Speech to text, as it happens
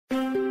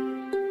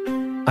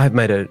I've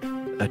made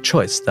a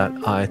choice that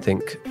I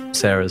think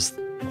Sarah's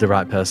the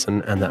right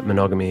person and that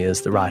monogamy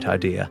is the right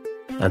idea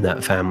and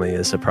that family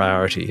is a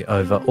priority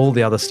over all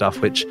the other stuff,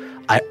 which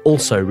I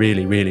also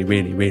really, really,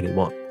 really, really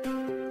want.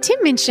 Tim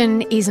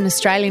Minchin is an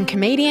Australian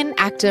comedian,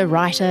 actor,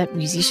 writer,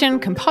 musician,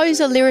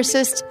 composer,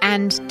 lyricist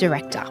and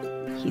director.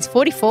 He's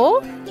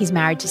 44, he's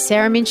married to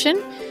Sarah Minchin,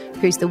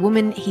 who's the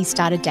woman he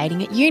started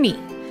dating at uni.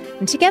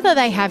 And together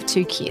they have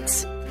 2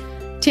 kids.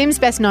 Tim's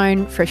best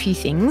known for a few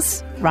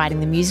things: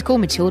 writing the musical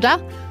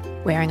Matilda,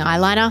 wearing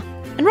eyeliner,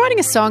 and writing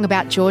a song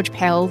about George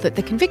Pell that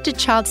the convicted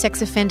child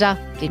sex offender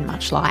didn't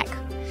much like.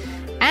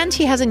 And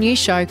he has a new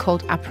show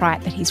called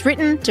Upright that he's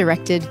written,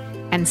 directed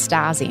and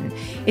stars in.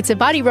 It's a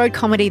buddy road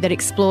comedy that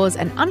explores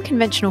an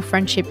unconventional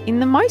friendship in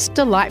the most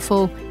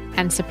delightful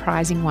and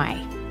surprising way.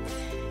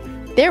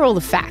 They're all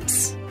the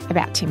facts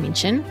about Tim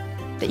Minchin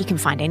that you can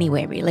find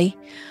anywhere, really.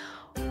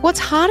 What's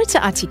harder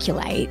to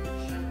articulate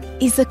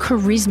is the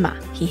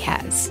charisma he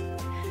has.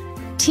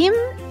 Tim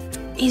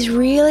is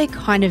really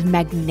kind of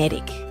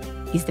magnetic,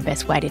 is the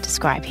best way to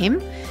describe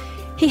him.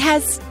 He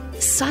has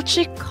such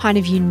a kind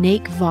of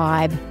unique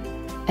vibe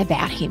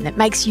about him that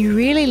makes you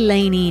really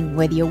lean in,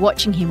 whether you're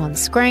watching him on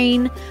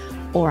screen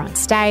or on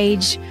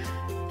stage,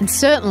 and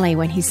certainly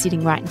when he's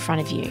sitting right in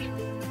front of you.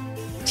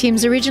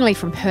 Tim's originally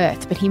from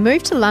Perth, but he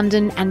moved to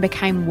London and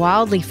became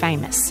wildly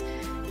famous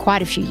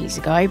quite a few years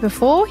ago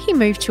before he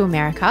moved to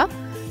America,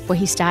 where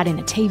he starred in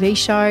a TV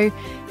show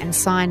and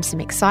signed some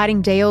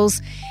exciting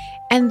deals.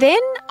 And then,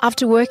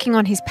 after working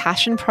on his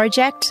passion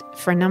project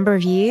for a number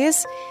of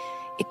years,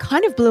 it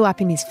kind of blew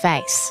up in his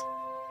face.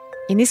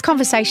 In this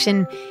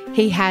conversation,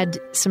 he had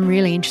some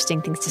really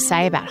interesting things to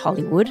say about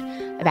Hollywood,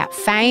 about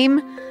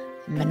fame,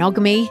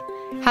 monogamy,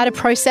 how to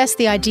process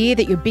the idea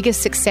that your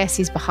biggest success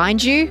is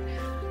behind you,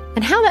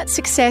 and how that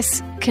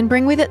success can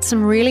bring with it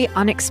some really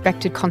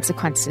unexpected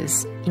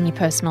consequences in your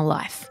personal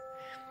life.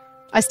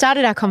 I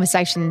started our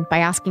conversation by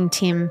asking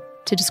Tim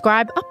to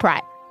describe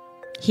Upright.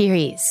 Here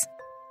he is.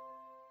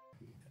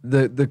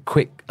 The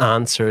quick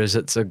answer is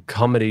it's a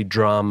comedy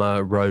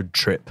drama road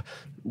trip.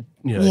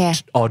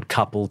 Odd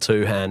couple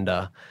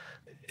two-hander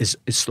is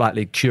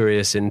slightly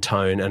curious in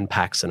tone and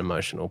packs an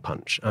emotional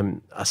punch,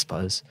 I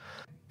suppose.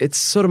 It's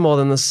sort of more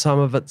than the sum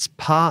of its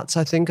parts,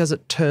 I think, as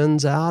it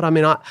turns out. I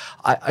mean,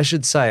 I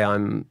should say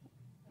I'm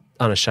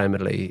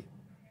unashamedly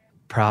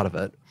proud of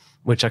it,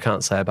 which I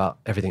can't say about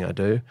everything I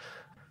do.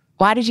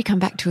 Why did you come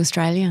back to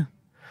Australia?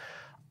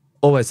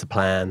 Always the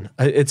plan.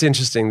 It's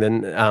interesting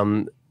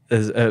then.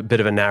 There's a bit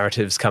of a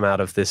narrative's come out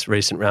of this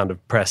recent round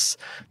of press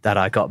that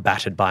I got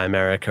battered by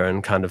America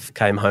and kind of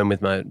came home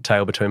with my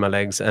tail between my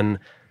legs. And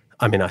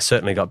I mean, I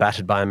certainly got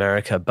battered by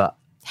America, but...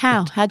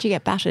 How? How'd you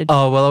get battered?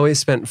 Oh, well, we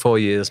spent 4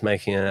 years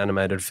making an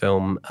animated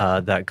film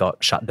that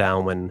got shut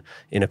down when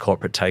in a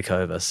corporate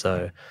takeover.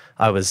 So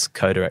I was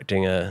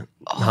co-directing a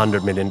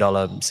 $100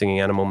 million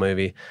singing animal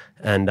movie,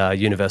 and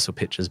Universal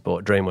Pictures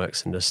bought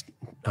DreamWorks and just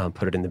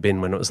put it in the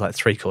bin when it was like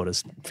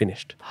 3/4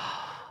 finished.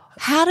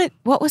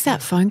 What was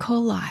that phone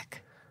call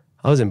like?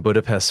 I was in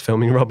Budapest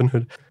filming Robin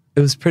Hood. It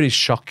was pretty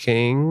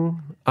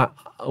shocking.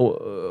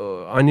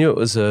 I knew it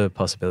was a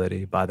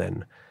possibility by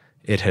then.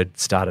 It had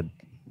started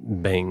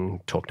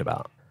being talked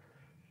about.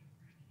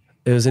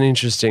 It was an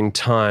interesting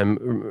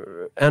time.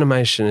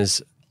 Animation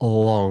is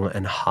long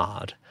and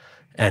hard,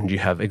 and you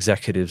have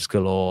executives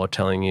galore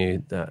telling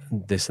you that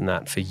this and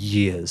that for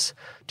years,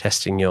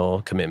 testing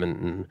your commitment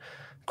and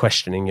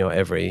questioning your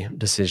every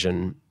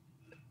decision.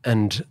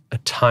 And a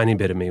tiny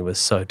bit of me was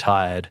so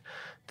tired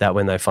that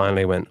when they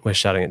finally went, we're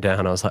shutting it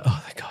down, I was like,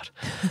 oh, thank God.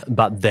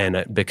 But then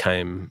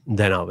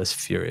I was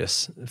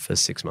furious for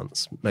 6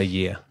 months, a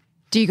year.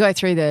 Do you go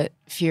through the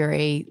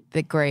fury,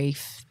 the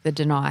grief, the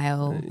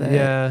denial,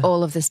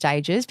 all of the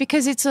stages?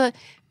 Because it's a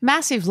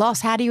massive loss.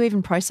 How do you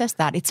even process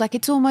that? It's like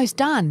it's almost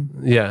done.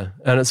 Yeah,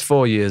 and it's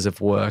 4 years of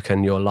work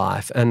and your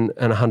life and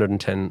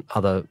 110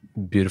 other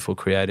beautiful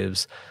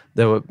creatives.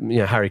 There were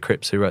Harry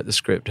Cripps, who wrote the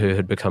script, who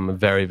had become a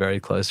very, very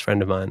close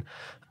friend of mine.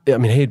 I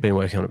mean, he'd been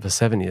working on it for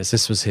 7 years.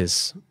 This was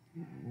his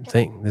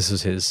thing. This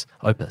was his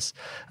opus.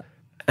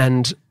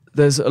 And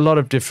there's a lot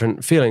of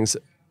different feelings.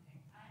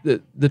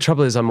 The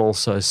trouble is I'm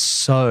also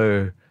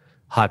so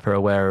hyper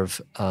aware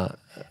of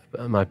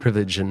my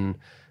privilege and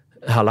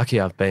how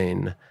lucky I've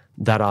been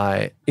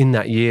that in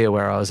that year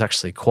where I was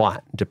actually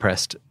quite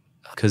depressed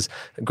because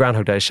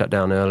Groundhog Day shut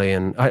down early,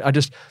 and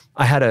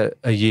I had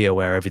a year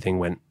where everything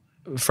went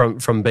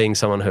from being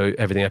someone who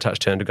everything I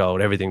touched turned to gold,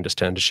 everything just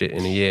turned to shit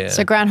in a year.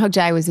 So Groundhog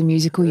Day was a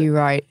musical you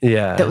wrote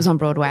that was on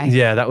Broadway.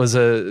 Yeah, that was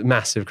a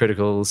massive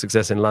critical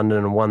success in London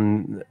and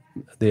won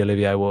the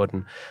Olivier Award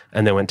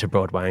and then went to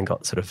Broadway and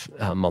got sort of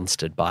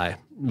monstered by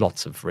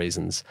lots of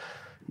reasons,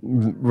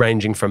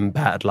 ranging from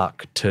bad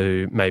luck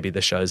to maybe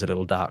the show's a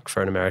little dark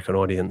for an American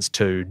audience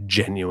to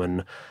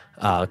genuine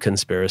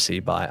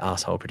conspiracy by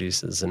arsehole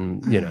producers.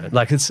 And,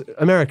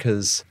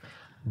 America's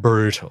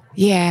brutal.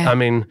 Yeah. I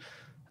mean,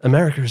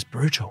 America is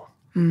brutal.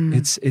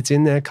 It's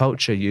in their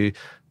culture.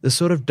 The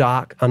sort of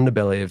dark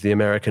underbelly of the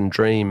American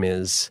dream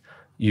is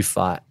you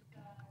fight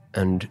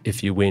And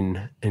if you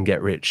win and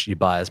get rich, you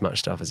buy as much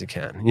stuff as you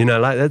can. You know,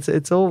 like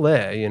it's all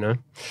there, you know.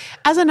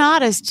 As an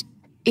artist,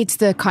 it's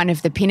the kind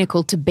of the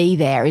pinnacle to be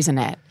there, isn't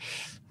it?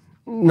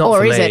 Not or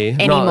for is me.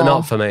 it anymore?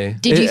 Not for me.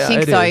 Did you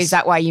think, though, is is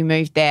that why you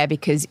moved there?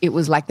 Because it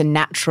was like the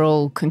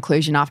natural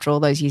conclusion after all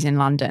those years in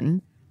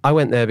London? I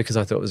went there because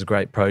I thought it was a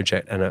great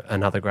project and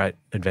another great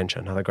adventure,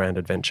 another grand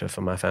adventure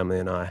for my family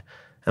and I.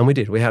 And we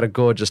did. We had a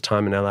gorgeous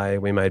time in LA.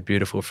 We made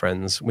beautiful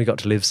friends. We got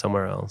to live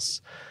somewhere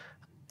else.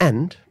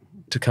 And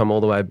to come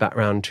all the way back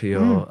round to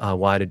your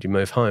why did you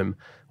move home,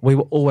 we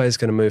were always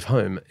going to move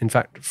home. In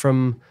fact,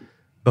 from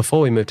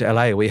before we moved to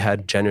LA, we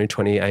had January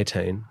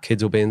 2018.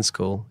 Kids will be in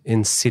school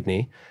in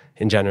Sydney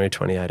in January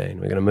 2018.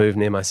 We're going to move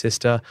near my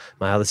sister.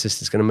 My other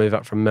sister's going to move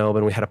up from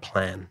Melbourne. We had a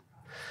plan.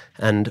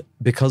 And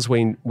because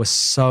we were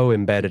so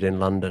embedded in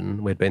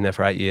London, we'd been there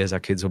for 8 years, our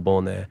kids were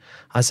born there,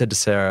 I said to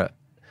Sarah,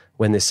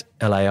 when this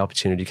LA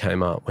opportunity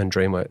came up, when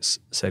DreamWorks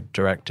said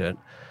direct it,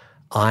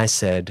 I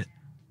said,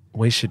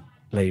 we should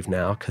leave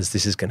now because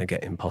this is going to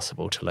get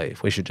impossible to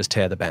leave. We should just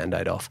tear the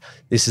Band-Aid off.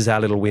 This is our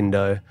little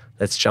window.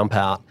 Let's jump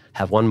out,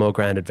 have one more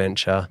grand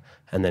adventure,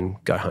 and then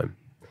go home.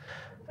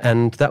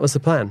 And that was the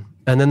plan.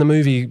 And then the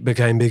movie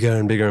became bigger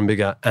and bigger and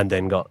bigger and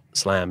then got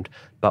slammed.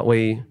 But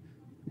we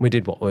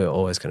did what we were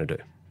always going to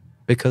do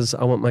because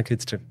I want my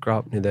kids to grow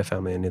up near their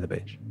family and near the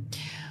beach.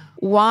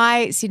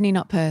 Why Sydney,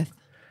 not Perth?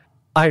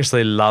 I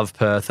actually love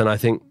Perth, and I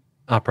think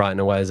Upright in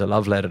a way is a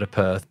love letter to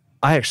Perth.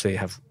 I actually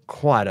have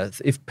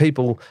if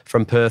people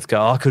from Perth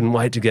go, I couldn't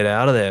wait to get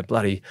out of there,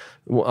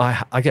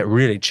 I get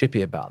really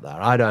chippy about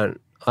that.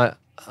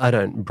 I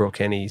don't brook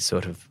any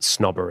sort of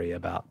snobbery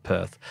about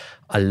Perth.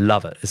 I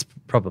love it. It's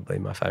probably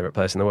my favourite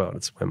place in the world.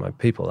 It's where my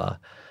people are.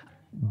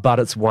 But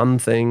it's one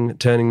thing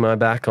turning my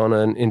back on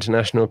an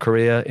international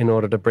career in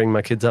order to bring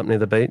my kids up near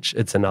the beach.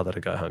 It's another to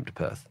go home to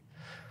Perth.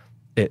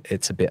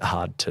 It's a bit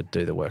hard to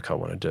do the work I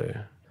want to do.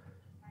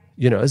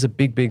 You know, it's a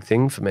big, big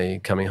thing for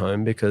me coming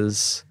home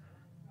because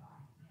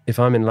if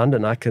I'm in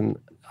London, I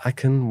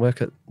can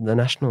work at the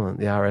National and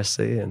the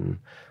RSC and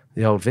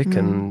the Old Vic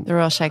and the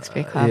Royal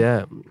Shakespeare Club.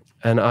 Yeah,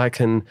 and I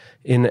can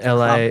in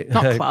LA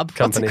not club.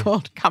 Company. What's it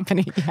called?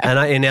 Company. Yeah.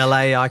 And in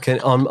LA, I can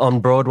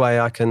on Broadway.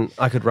 I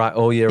could write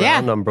all year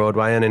round on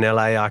Broadway, and in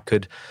LA, I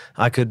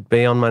could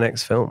be on my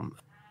next film.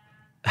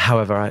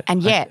 However,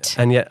 yet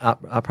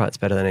Upright's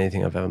better than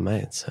anything I've ever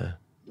made. So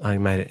I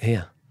made it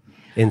here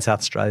in South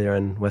Australia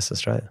and West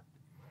Australia.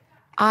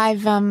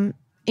 I've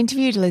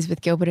interviewed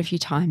Elizabeth Gilbert a few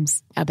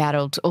times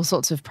about all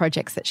sorts of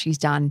projects that she's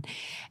done,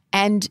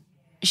 and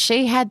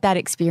she had that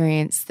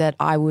experience that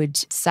I would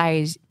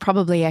say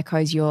probably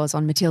echoes yours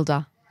on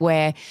Matilda,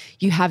 where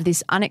you have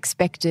this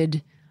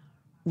unexpected,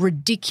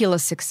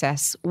 ridiculous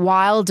success,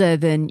 wilder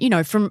than, you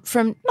know, from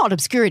not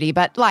obscurity,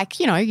 but like,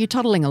 you know, you're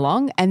toddling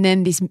along and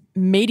then this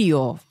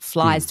meteor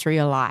flies through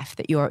your life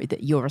that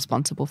you're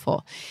responsible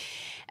for.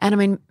 And I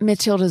mean,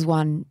 Matilda's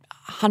won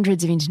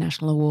hundreds of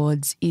international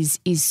awards, is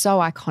so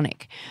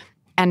iconic.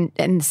 And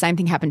the same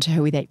thing happened to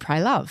her with Eat,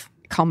 Pray, Love,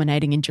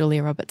 culminating in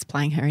Julia Roberts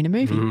playing her in a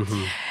movie.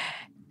 Mm-hmm.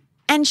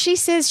 And she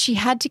says she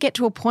had to get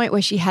to a point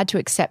where she had to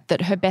accept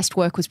that her best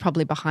work was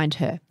probably behind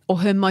her, or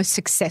her most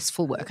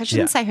successful work. I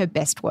shouldn't say her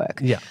best work,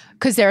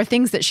 because there are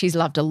things that she's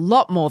loved a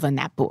lot more than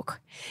that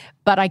book.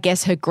 But I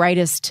guess her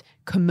greatest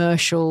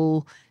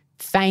commercial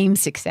fame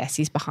success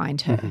is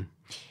behind her. Mm-hmm.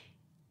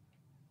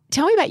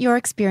 Tell me about your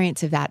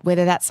experience of that,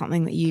 whether that's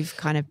something that you've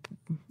kind of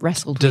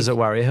wrestled with. Does it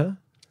worry her?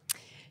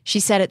 She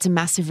said it's a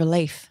massive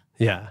relief.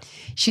 Yeah.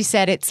 She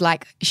said it's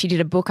like she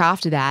did a book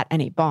after that and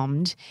it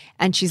bombed,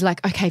 and she's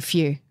like, okay,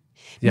 phew.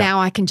 Yeah.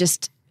 Now I can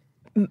just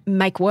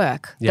make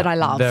work that I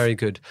love. Very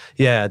good.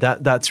 Yeah,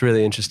 that's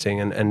really interesting.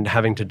 And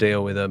having to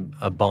deal with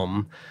a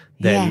bomb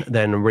then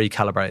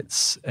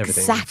recalibrates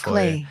everything.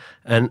 Exactly. For you.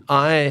 And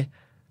I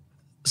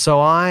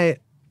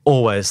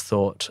always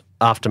thought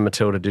after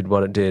Matilda did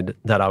what it did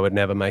that I would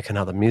never make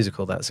another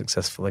musical that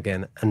successful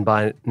again. And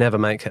by never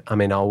make it, I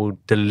mean I will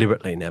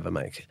deliberately never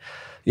make it.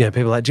 You know,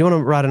 people are like, do you want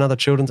to write another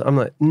children's? I'm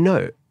like,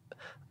 no.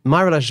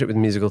 My relationship with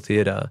musical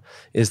theatre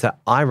is that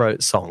I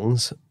wrote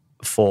songs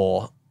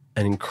for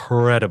an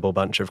incredible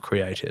bunch of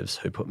creatives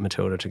who put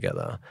Matilda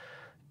together.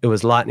 It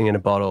was lightning in a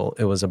bottle.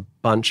 It was a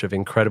bunch of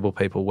incredible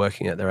people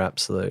working at their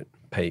absolute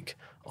peak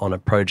on a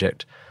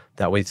project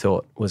that we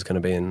thought was going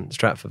to be in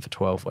Stratford for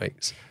 12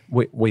 weeks.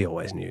 We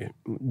always knew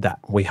that.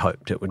 We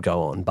hoped it would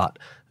go on, but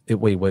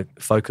we were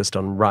focused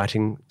on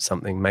writing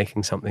something,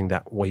 making something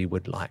that we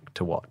would like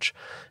to watch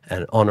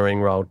and honouring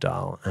Roald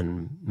Dahl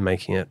and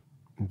making it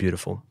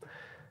beautiful.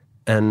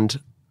 And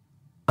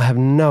I have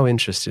no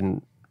interest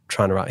in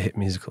trying to write hit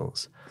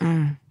musicals.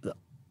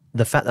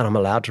 The fact that I'm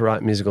allowed to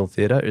write musical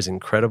theatre is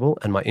incredible,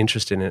 and my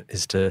interest in it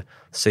is to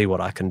see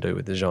what I can do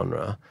with the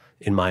genre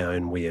in my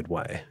own weird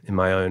way, in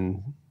my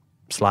own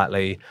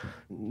slightly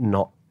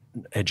not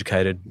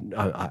educated.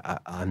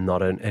 I'm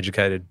not an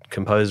educated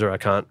composer. I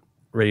can't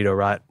read or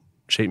write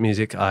sheet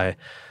music. I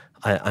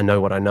know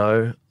what I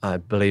know. I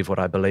believe what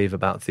I believe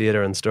about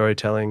theatre and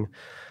storytelling.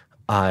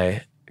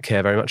 I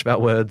care very much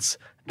about words,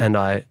 and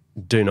I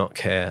do not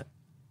care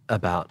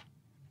about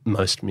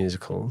most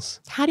musicals.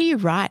 How do you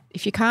write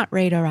if you can't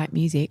read or write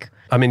music?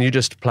 I mean, you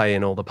just play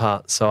in all the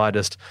parts. So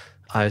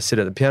I sit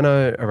at the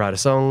piano, I write a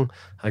song,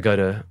 I go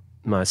to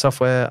my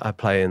software, I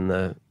play in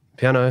the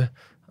piano,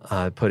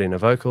 I put in a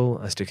vocal,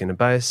 I stick in a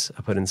bass,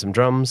 I put in some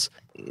drums.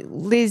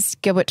 Liz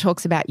Gilbert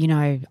talks about,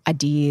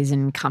 ideas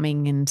and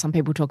coming, and some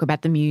people talk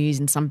about the muse,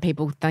 and some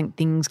people think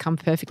things come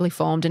perfectly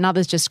formed, and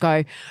others just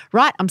go,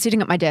 right, I'm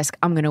sitting at my desk,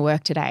 I'm going to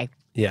work today.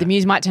 Yeah. The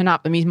muse might turn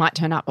up,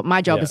 but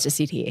my job is to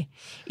sit here.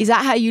 Is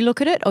that how you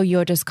look at it, or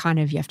you're just kind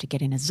of, you have to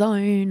get in a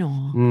zone?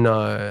 Or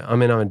No, I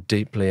mean, I'm a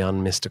deeply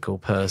unmystical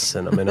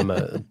person. I mean, I'm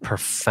a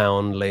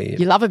profoundly...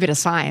 You love a bit of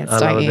science,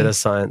 don't you? I love a bit of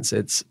science.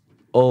 It's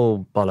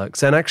all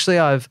bollocks. And actually,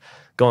 I've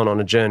gone on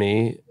a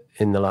journey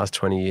in the last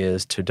 20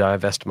 years to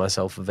divest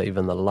myself of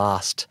even the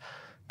last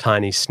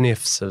tiny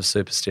sniffs of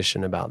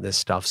superstition about this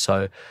stuff.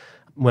 So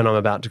when I'm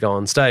about to go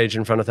on stage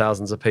in front of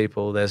thousands of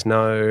people, there's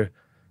no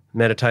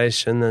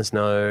meditation, there's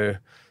no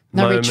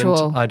moment.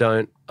 Ritual. I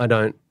don't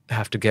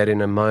have to get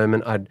in a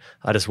moment.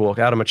 I just walk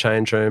out of my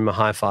change room, I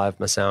high five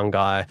my sound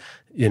guy,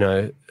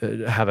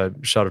 have a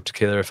shot of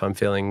tequila if I'm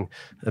feeling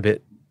a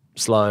bit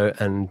slow,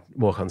 and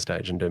walk on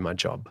stage and do my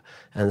job.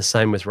 And the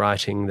same with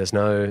writing. There's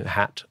no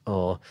hat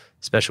or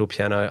special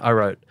piano. I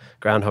wrote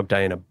Groundhog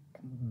Day in a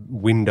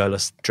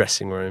windowless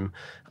dressing room.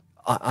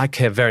 I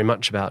care very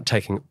much about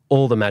taking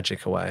all the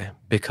magic away,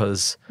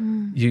 because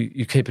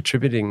you keep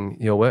attributing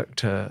your work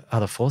to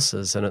other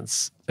forces, and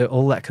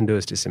all that can do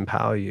is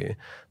disempower you.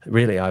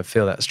 Really, I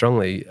feel that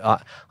strongly.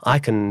 I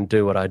can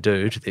do what I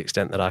do to the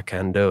extent that I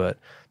can do it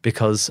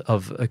because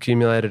of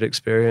accumulated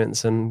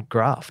experience and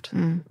graft.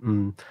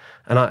 And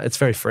it's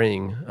very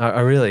freeing. I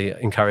really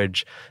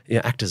encourage,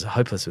 actors are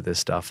hopeless with this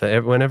stuff.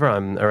 Whenever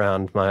I'm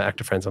around my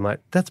actor friends, I'm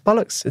like, that's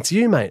bollocks. It's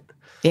you, mate.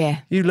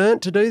 Yeah. You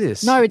learnt to do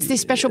this. No, it's this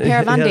special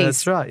pair of undies. Yeah,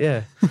 that's right,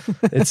 yeah.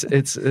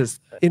 It's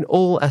in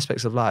all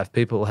aspects of life,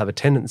 people have a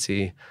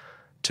tendency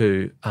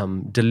to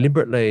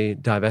deliberately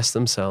divest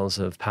themselves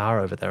of power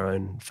over their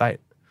own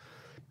fate,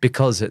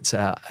 because it's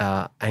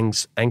our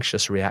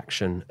anxious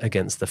reaction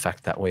against the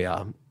fact that we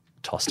are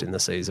tossed in the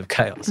seas of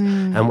chaos.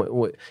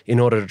 And in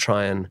order to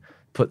try and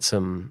put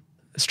some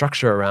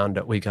structure around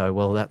it, we go,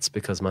 well, that's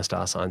because my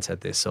star sign said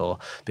this, or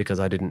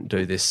because I didn't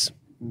do this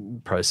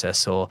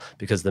process, or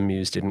because the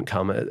muse didn't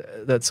come.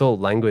 That's all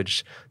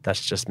language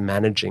that's just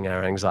managing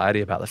our anxiety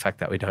about the fact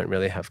that we don't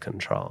really have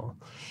control.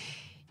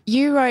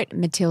 You wrote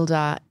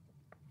Matilda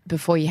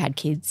before you had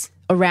kids,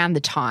 around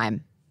the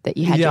time that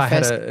you had your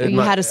first... You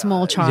had a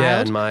small child.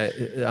 Yeah, and my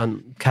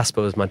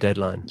Casper was my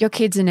deadline. Your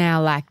kids are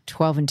now like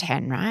 12 and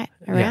 10, right?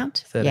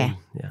 Around? Yeah, 13.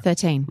 Yeah.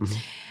 13.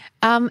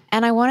 Mm-hmm.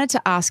 And I wanted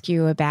to ask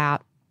you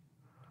about,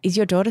 is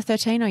your daughter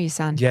 13 or your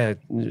son? Yeah,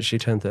 she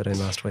turned 13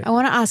 last week. I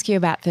want to ask you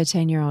about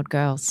 13-year-old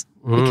girls,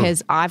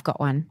 because I've got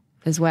one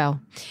as well.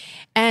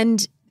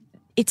 And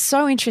it's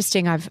so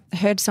interesting. I've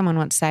heard someone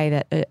once say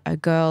that a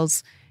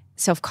girl's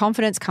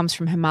self-confidence comes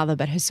from her mother,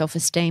 but her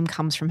self-esteem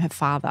comes from her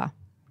father.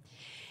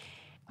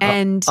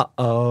 And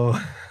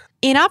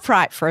in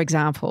Upright, for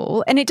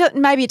example, and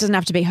maybe it doesn't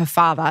have to be her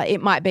father,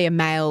 it might be a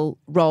male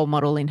role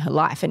model in her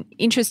life. And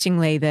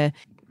interestingly, the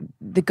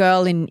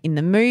girl in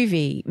the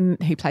movie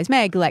who plays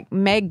Meg, like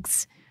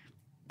Meg's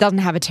doesn't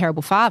have a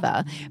terrible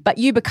father, but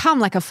you become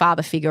like a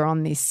father figure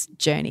on this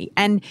journey.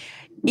 And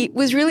it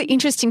was really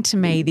interesting to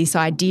me, this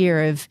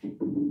idea of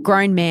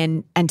grown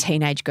men and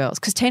teenage girls,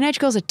 because teenage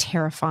girls are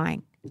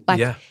terrifying.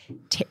 Like,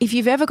 if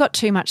you've ever got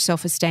too much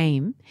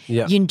self-esteem,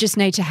 you just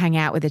need to hang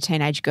out with a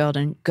teenage girl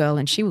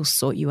and she will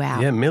sort you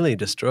out. Yeah, Millie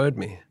destroyed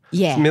me.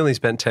 Yeah. Millie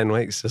spent 10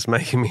 weeks just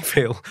making me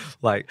feel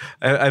like,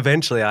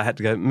 eventually I had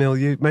to go, Mill,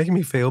 you're making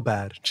me feel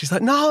bad. She's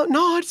like, no,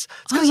 it's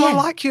because I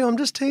like you. I'm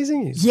just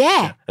teasing you.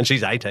 Yeah. And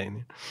she's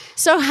 18.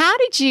 So how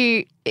did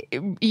you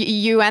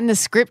and the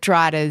script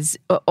writers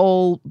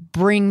all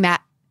bring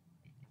that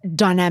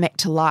dynamic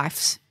to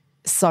life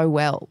so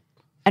well?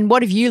 And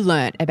what have you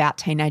learnt about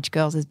teenage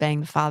girls as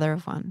being the father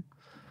of one?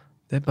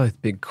 They're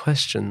both big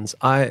questions.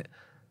 I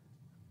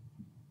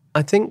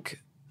think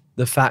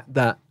the fact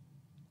that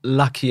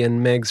Lucky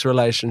and Meg's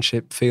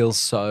relationship feels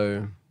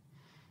so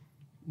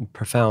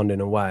profound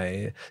in a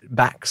way,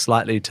 back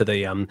slightly to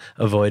the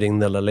avoiding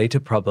the Lolita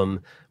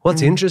problem.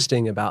 What's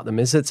interesting about them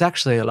is it's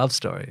actually a love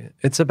story.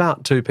 It's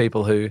about two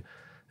people who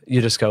you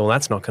just go, well,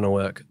 that's not going to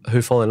work,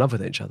 who fall in love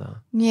with each other.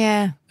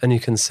 Yeah. And you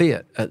can see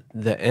it at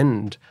the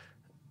end.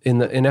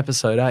 In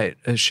episode 8,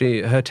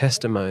 her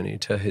testimony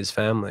to his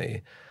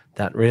family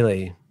that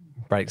really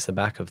breaks the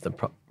back of the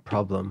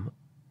problem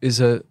is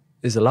a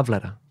love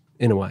letter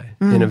in a way,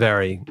 in a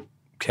very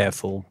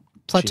careful,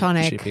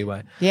 platonic, chippy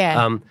way.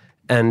 Yeah.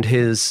 And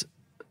his,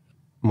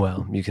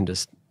 well, you can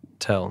just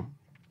tell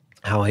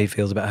how he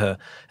feels about her,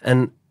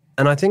 and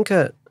I think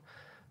it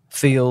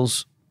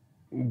feels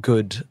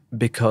good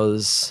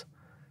because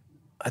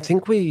I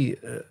think we,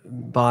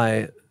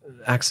 by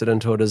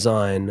accident or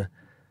design,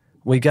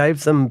 we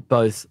gave them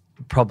both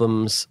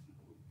problems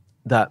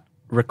that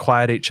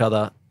required each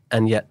other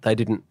and yet they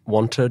didn't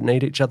want to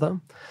need each other.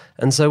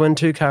 And so when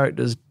two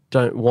characters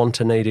don't want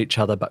to need each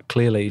other but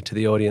clearly to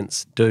the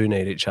audience do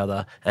need each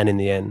other and in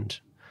the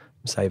end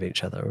save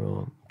each other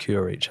or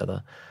cure each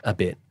other a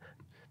bit.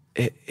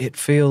 It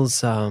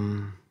feels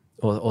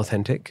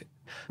authentic.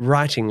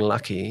 Writing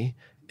Lucky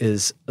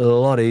is a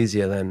lot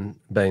easier than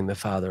being the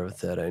father of a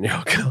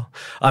 13-year-old girl.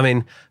 I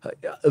mean,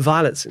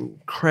 Violet's an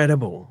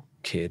incredible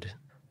kid,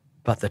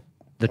 but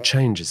the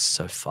change is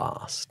so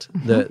fast.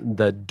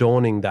 The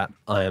dawning that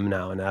I am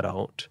now an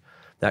adult,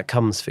 that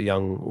comes for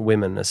young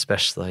women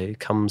especially,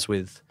 comes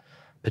with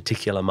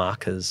particular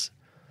markers,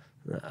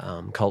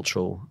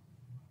 cultural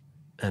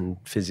and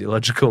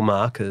physiological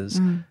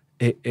markers.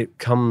 It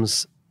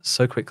comes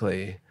so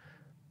quickly,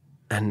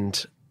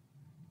 and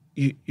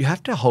you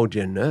have to hold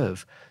your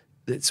nerve.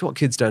 It's what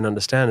kids don't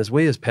understand is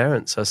we as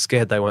parents are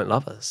scared they won't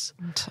love us.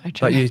 So true.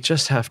 But you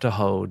just have to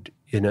hold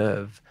your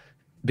nerve,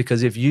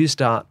 because if you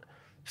start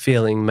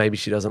feeling maybe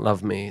she doesn't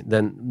love me,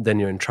 then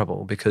you're in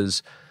trouble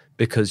because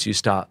you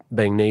start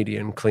being needy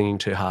and clinging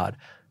too hard.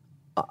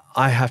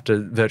 I have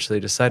to virtually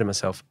just say to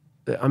myself,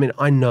 I mean,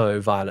 I know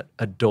Violet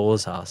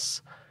adores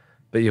us,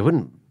 but you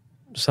wouldn't.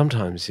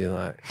 Sometimes you're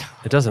like,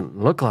 it doesn't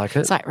look like it.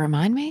 It's like,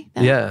 remind me?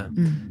 That? Yeah.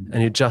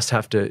 And you just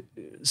have to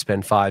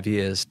spend 5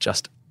 years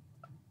just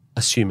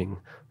assuming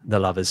the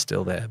love is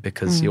still there,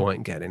 because you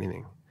won't get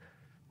anything.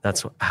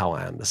 That's how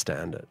I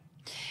understand it.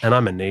 And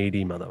I'm a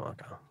needy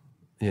motherfucker.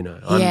 You know,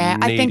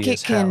 I'm I think needy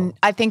as hell.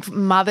 I think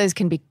mothers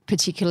can be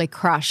particularly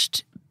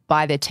crushed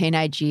by their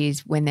teenage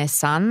years when their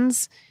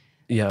sons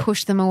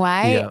push them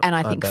away. Yeah, and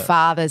I think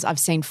I've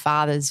seen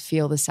fathers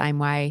feel the same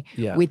way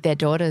with their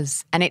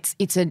daughters. And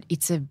it's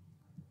a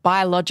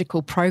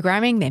biological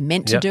programming. They're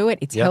meant to do it.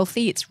 It's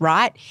healthy. It's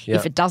right.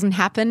 If it doesn't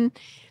happen,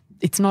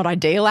 it's not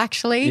ideal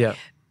actually,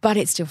 but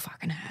it still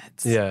fucking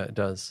hurts. Yeah, it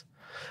does.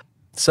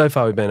 So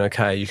far we've been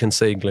okay. You can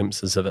see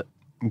glimpses of it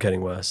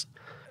getting worse.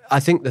 I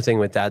think the thing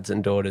with dads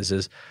and daughters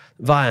is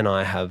Vi and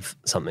I have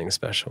something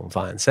special.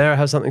 Vi and Sarah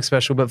have something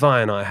special, but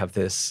Vi and I have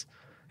this.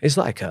 It's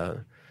like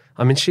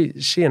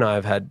she and I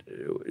have had,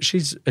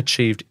 she's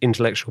achieved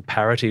intellectual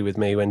parity with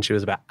me when she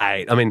was about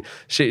 8. I mean,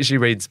 she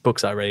reads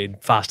books I read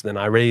faster than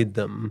I read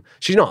them.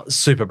 She's not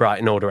super bright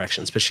in all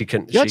directions, but she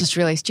can. You're just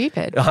really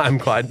stupid. I'm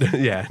quite,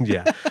 yeah.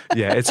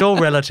 It's all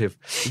relative.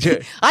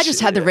 I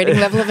just had the reading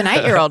level of an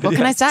 8-year-old. What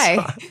can I say?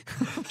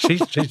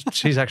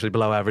 She's actually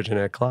below average in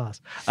her class.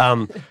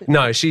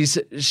 No, she's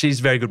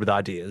very good with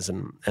ideas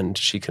and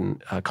she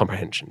can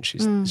comprehension.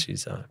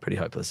 She's pretty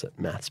hopeless at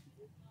maths.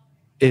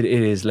 It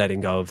is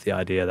letting go of the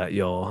idea that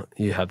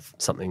you have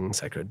something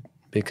sacred,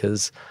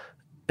 because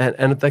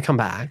and if they come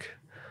back,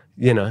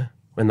 you know,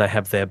 when they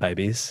have their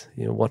babies,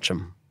 you watch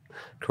them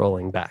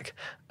crawling back.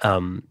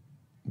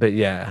 But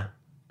yeah.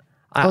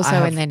 Also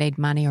when they need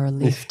money or a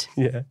lift.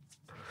 Yeah.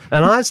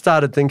 And I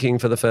started thinking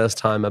for the first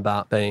time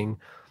about I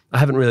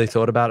haven't really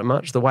thought about it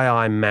much. The way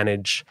I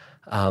manage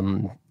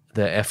the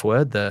F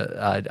word,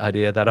 the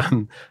idea that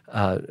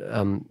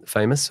I'm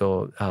famous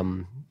or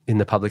in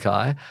the public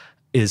eye,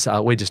 is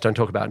we just don't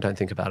talk about it and don't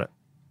think about it.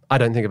 I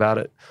don't think about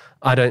it.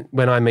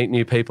 When I meet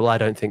new people, I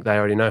don't think they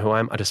already know who I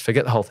am. I just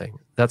forget the whole thing.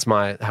 That's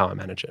how I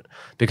manage it,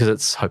 because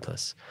it's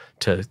hopeless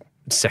to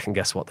second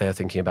guess what they're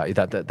thinking about you.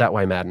 That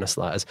way madness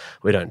lies.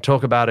 We don't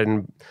talk about it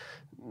in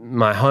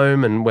my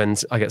home, and when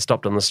I get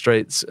stopped on the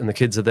streets and the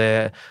kids are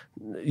there,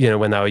 you know,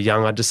 when they were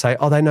young, I'd just say,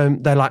 oh,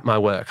 they like my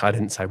work. I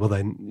didn't say, well,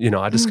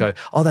 I just go,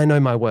 oh, they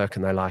know my work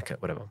and they like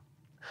it, whatever.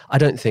 I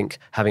don't think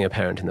having a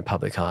parent in the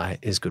public eye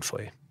is good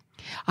for you.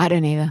 I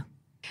don't either.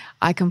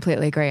 I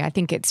completely agree. I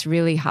think it's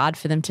really hard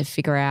for them to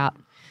figure out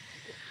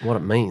what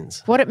it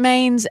means.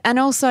 And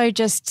also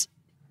just,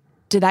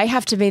 do they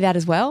have to be that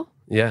as well?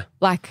 Yeah.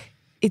 Like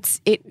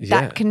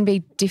that can be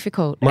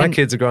difficult. My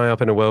kids are growing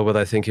up in a world where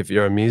they think if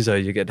you're a muso,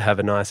 you get to have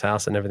a nice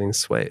house and everything's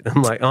sweet.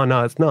 I'm like, oh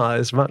no, it's not.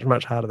 It's much,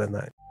 much harder than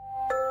that.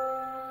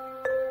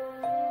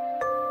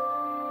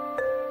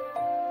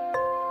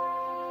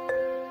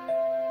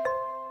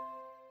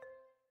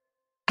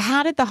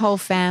 How did the whole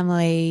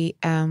family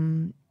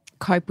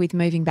cope with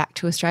moving back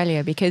to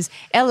Australia? Because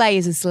LA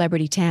is a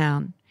celebrity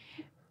town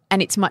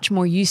and it's much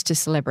more used to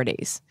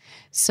celebrities.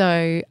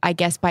 So I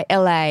guess by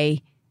LA,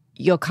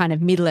 you're kind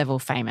of mid-level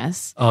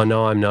famous. Oh,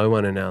 no, I'm no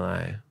one in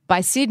LA. By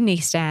Sydney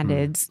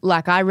standards,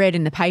 like I read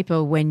in the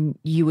paper when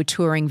you were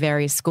touring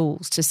various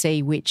schools to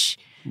see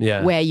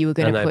where you were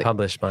going to put. And they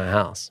published my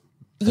house.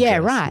 Yeah,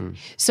 right.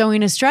 So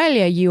in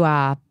Australia, you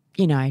are,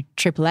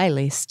 AAA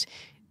list.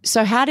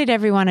 So how did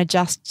everyone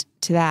adjust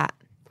to that?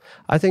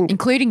 I think,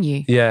 including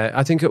you. Yeah,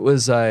 I think it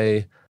was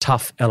a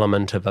tough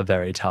element of a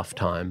very tough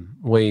time.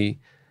 We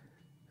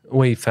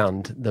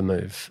found the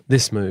move.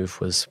 This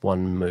move was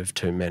one move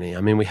too many.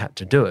 I mean, we had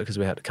to do it because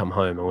we had to come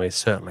home, and we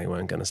certainly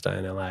weren't going to stay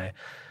in LA.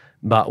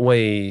 But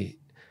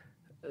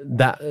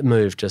that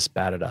move just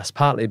battered us,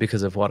 partly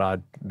because of what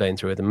I'd been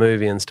through with the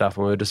movie and stuff,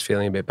 and we were just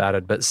feeling a bit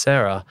battered. But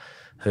Sarah,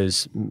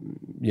 who's,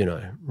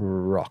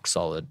 rock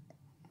solid,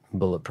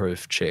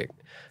 bulletproof chick.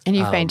 And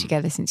you've been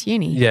together since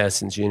uni. Yeah,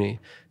 since uni.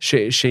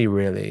 She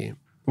really,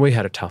 we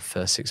had a tough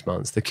first 6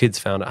 months. The kids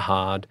found it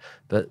hard,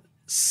 but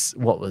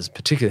what was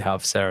particularly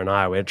hard for Sarah and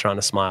I, we were trying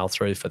to smile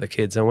through for the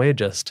kids, and we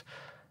just,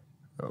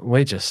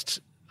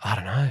 I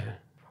don't know,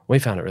 we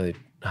found it really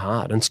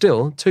hard. And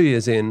still, 2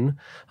 years in,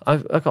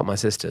 I've got my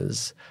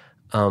sisters,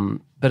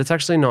 but it's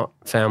actually not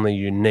family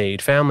you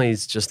need.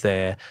 Family's just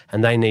there,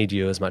 and they need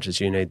you as much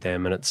as you need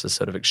them, and it's a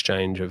sort of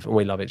exchange of, and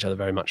we love each other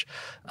very much.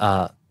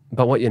 But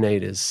what you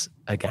need is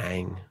a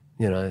gang,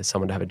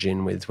 someone to have a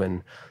gin with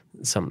when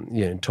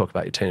talk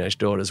about your teenage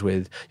daughters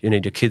with. You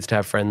need your kids to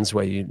have friends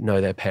where you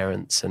know their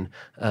parents, and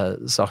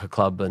soccer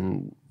club,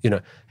 and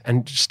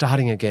and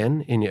starting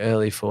again in your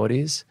early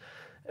 40s.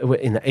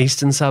 In the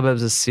eastern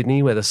suburbs of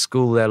Sydney, where the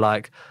school, they're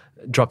like,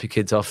 drop your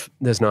kids off.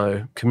 There's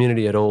no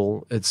community at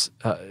all. It's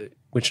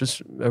which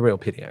is a real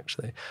pity,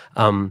 actually.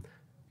 And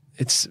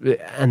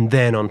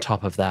then on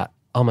top of that,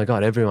 oh my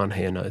God, everyone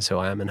here knows who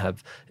I am, and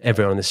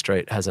everyone on the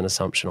street has an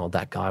assumption,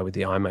 that guy with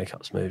the eye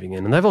makeup's moving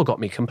in, and they've all got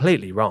me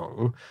completely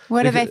wrong.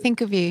 What do they think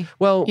of you?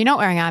 Well, you're not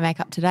wearing eye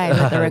makeup today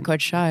at the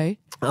record show.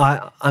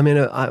 I mean,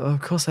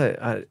 of course,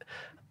 I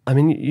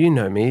mean, you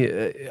know me.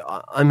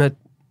 I'm a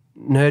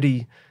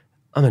nerd.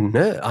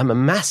 I'm a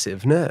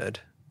massive nerd,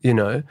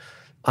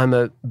 I'm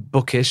a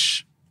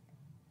bookish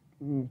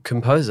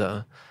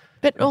composer.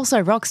 But also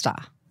rock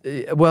star.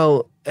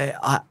 Well,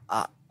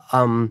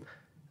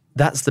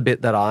 that's the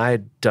bit that I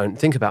don't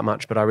think about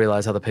much, but I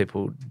realise other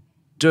people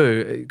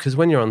do. Because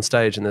when you're on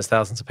stage and there's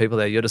thousands of people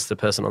there, you're just the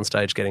person on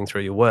stage getting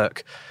through your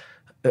work.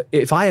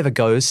 If I ever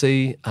go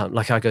see,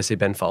 I go see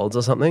Ben Folds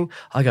or something,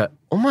 I go,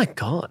 oh my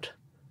God,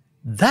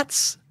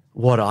 that's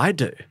what I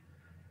do.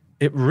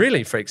 It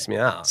really freaks me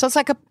out. So it's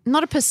like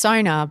not a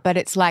persona, but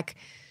it's like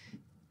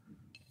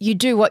you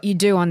do what you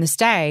do on the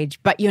stage,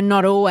 but you're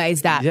not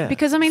always that. Yeah.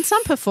 Because, I mean,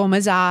 some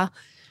performers are,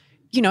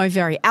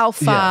 very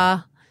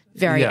alpha,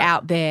 very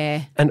out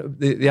there. And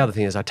the other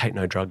thing is I take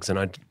no drugs, and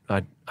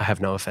I have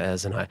no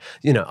affairs, and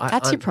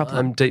That's your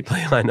problem.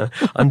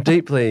 I'm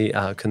deeply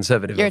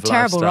conservative. You're a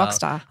terrible rock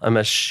star. I'm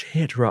a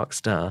shit rock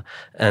star,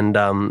 and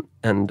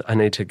I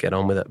need to get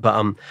on with it.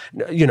 But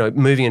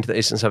moving into the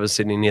eastern suburbs of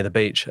Sydney near the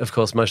beach, of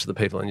course, most of the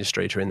people on your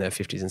street are in their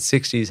 50s and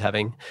 60s,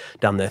 having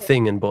done their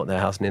thing and bought their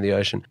house near the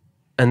ocean.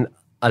 And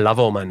I love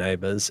all my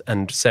neighbours,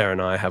 and Sarah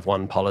and I have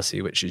one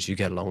policy, which is you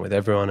get along with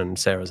everyone, and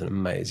Sarah's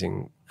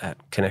amazing at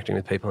connecting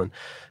with people, and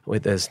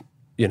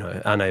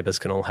our neighbours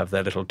can all have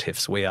their little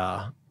tiffs. We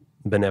are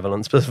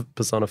benevolence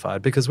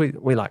personified because we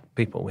like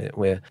people.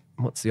 We're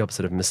what's the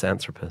opposite of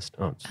misanthropist?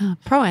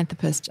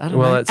 Pro-anthropist. I don't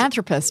know.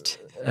 Anthropist.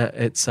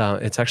 It's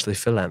actually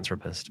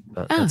philanthropist,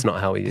 but that's not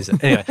how we use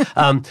it. Anyway,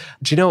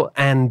 do you know?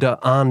 And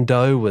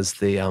Ando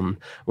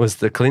was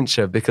the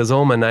clincher, because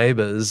all my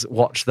neighbours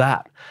watched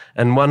that.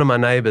 And one of my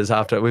neighbours,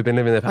 after we've been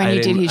living there for 18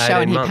 months. When you did his show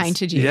and months, he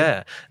painted you.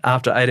 Yeah.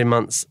 After 18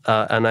 months,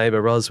 our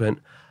neighbour Roz went,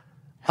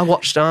 I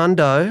watched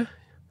Ando.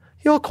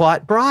 You're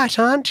quite bright,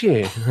 aren't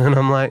you? And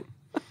I'm like,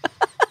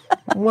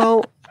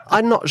 well,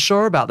 I'm not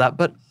sure about that,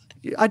 but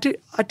I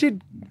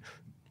did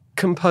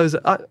compose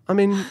it. I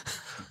mean,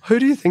 who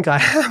do you think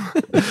I am?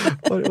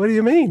 What do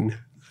you mean?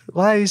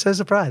 Why are you so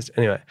surprised?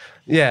 Anyway,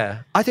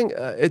 yeah, I think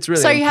it's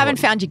really So you important. haven't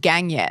found your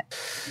gang yet?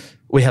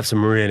 We have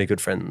some really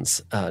good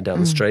friends down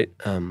the street,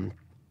 a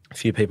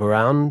few people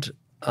around.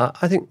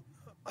 I think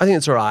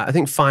it's all right. I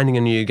think finding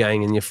a new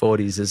gang in your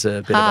 40s is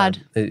a bit hard.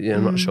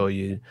 I'm not sure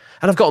you...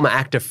 And I've got all my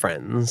active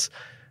friends,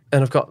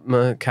 and I've got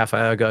my cafe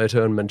I go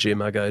to and my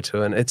gym I go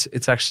to, and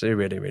it's actually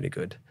really, really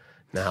good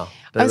now.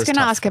 But I was going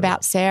to ask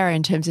about Sarah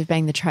in terms of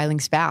being the trailing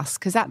spouse,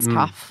 because that's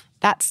tough.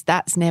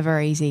 That's never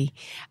easy.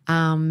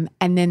 And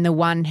then the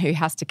one who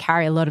has to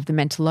carry a lot of the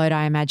mental load,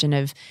 I imagine,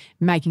 of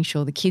making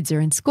sure the kids are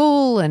in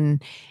school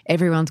and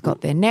everyone's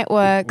got their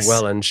networks.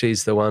 Well, and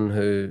she's the one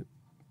who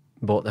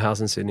bought the house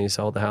in Sydney,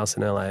 sold the house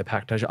in LA,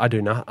 packed. I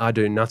do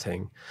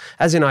nothing.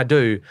 As in, I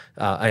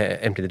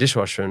empty the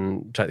dishwasher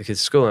and take the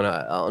kids to school, and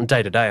on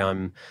day to day,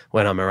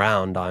 when I'm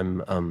around,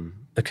 I'm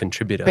a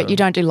contributor. But you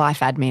don't do life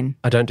admin.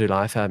 I don't do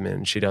life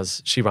admin.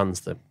 She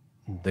runs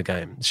the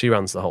game. She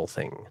runs the whole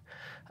thing,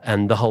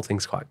 and the whole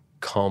thing's quite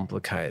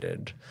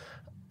complicated.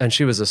 And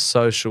she was a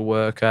social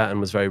worker and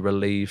was very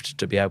relieved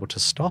to be able to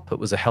stop. It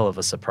was a hell of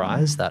a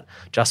surprise that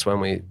just when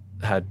we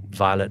had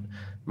Violet,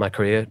 my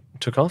career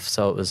took off.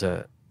 So it was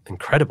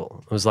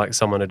incredible. It was like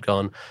someone had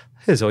gone,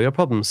 here's all your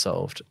problems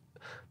solved.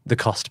 The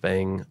cost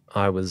being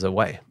I was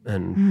away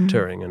and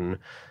touring.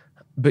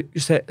 But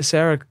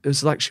Sarah, it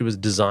was like she was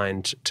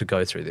designed to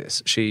go through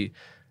this. She,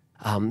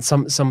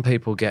 some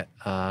people get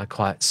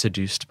quite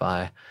seduced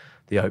by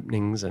the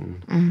openings,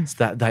 and it's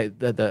that they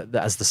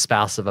as the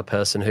spouse of a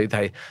person who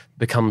they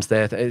becomes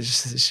their.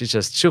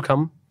 She'll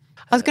come.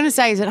 I was going to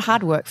say, is it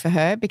hard work for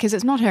her, because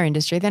it's not her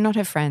industry? They're not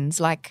her friends.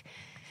 Like,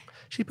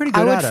 she's pretty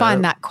good. I would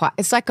find that quite.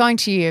 It's like going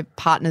to your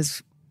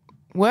partner's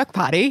work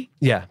party.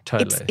 Yeah,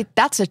 totally.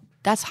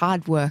 That's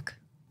hard work.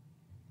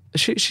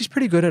 She's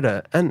pretty good at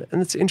it, and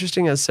it's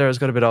interesting, as Sarah's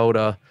got a bit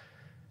older,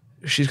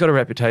 she's got a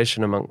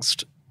reputation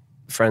amongst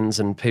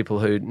friends and people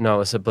who know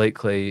us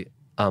obliquely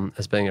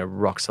as being a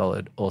rock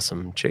solid,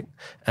 awesome chick,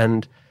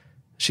 and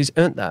she's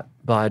earned that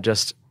by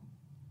just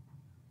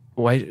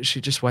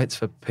she just waits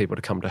for people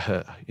to come to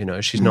her. You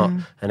know, she's not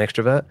an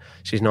extrovert.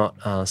 She's not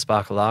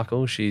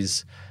sparkle-arkle.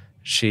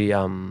 She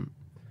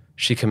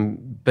She can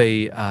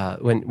be,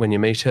 when you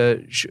meet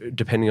her,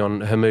 depending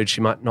on her mood,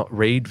 she might not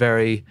read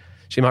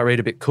she might read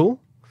a bit cool.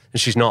 And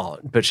she's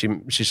not, but she's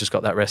just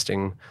got that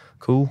resting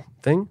cool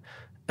thing.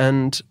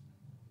 And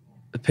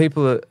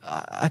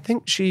I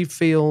think she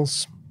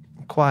feels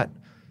quite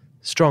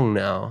strong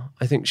now.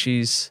 I think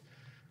she's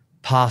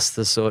past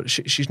the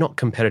she's not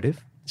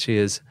competitive. She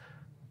is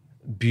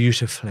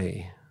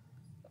beautifully,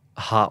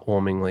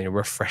 heartwarmingly,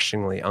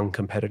 refreshingly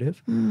uncompetitive,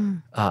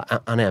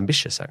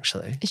 unambitious,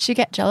 actually. Does she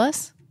get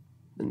jealous?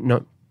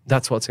 No,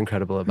 that's what's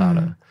incredible about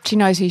her. She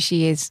knows who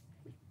she is.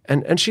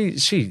 And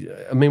she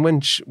I mean,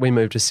 when we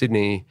moved to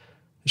Sydney,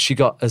 she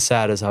got as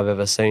sad as I've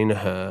ever seen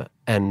her,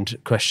 and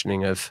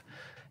questioning of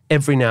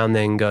every now and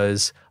then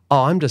goes,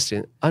 oh, I'm just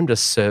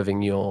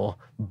serving your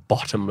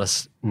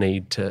bottomless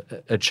need to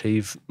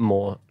achieve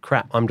more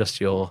crap. I'm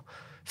just your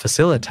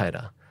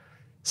facilitator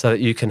so that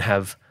you can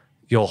have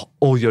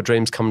all your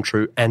dreams come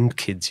true and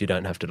kids you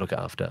don't have to look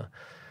after.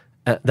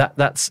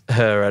 That's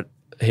her at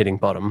hitting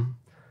bottom.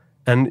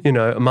 And,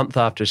 a month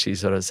after she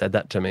sort of said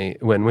that to me,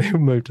 when we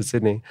moved to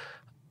Sydney,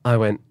 I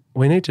went,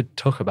 we need to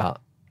talk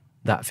about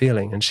that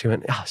feeling. And she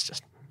went, I was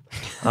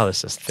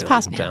just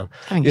feeling down.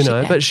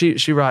 But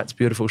she writes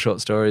beautiful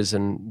short stories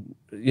and,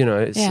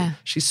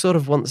 she sort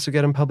of wants to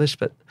get them published,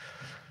 but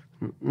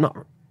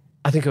not.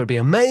 I think it would be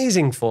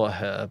amazing for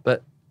her,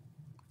 but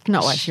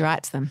not why she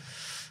writes them.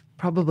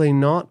 Probably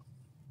not.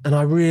 And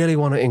I really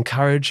want to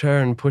encourage her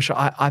and push her.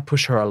 I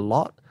push her a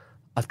lot.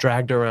 I've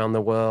dragged her around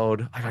the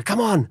world. I go,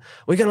 come on,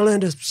 we're going to learn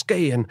to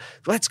ski and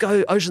let's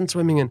go ocean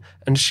swimming.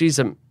 And she's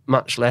a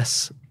much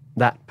less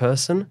that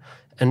person.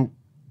 And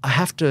I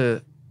have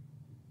to,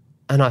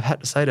 and I've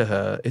had to say to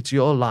her, it's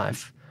your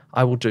life.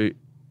 I will do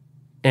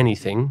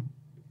anything,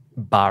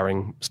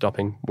 barring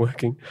stopping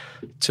working,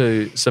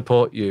 to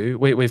support you.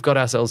 We've got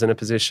ourselves in a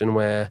position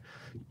where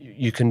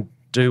you can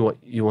do what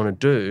you want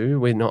to do.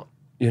 We're not,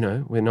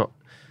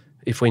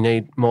 if we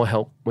need more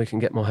help, we can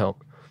get more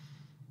help.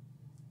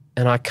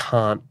 And I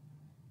can't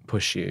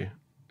push you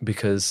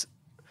because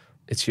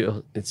it's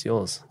yours,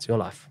 it's your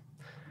life.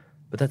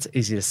 But that's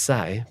easy to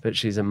say, but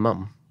she's a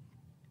mum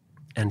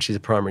and she's a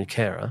primary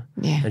carer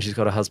and she's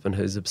got a husband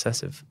who's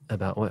obsessive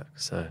about work.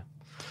 So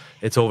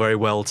it's all very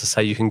well to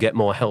say you can get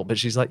more help, but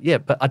she's like, yeah,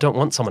 but I don't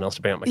want someone else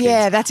to bring up my kids.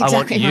 Yeah, that's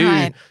exactly I want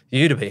right.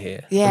 you to be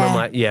here. Yeah. And I'm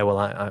like, yeah, well,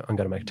 I'm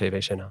going to make a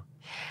TV show now.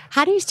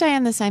 How do you stay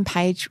on the same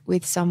page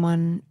with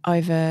someone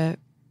over...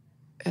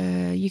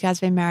 you guys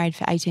have been married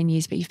for 18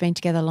 years, but you've been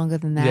together longer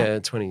than that. Yeah,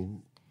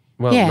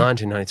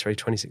 1993,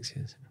 26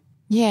 years.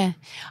 Yeah.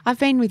 I've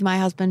been with my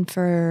husband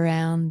for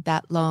around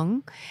that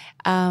long,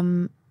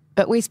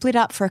 but we split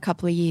up for a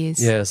couple of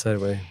years. Yeah, so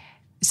did we.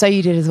 So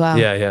you did as well?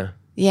 Yeah.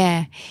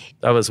 Yeah.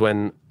 That was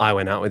when I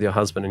went out with your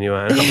husband and you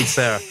went out with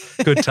Sarah.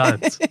 Good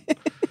times.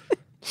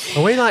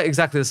 Are we like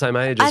exactly the same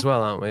age as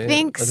well, aren't we? I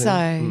think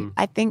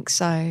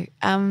so.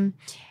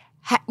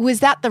 Was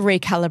that the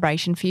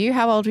recalibration for you?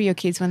 How old were your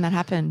kids when that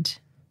happened?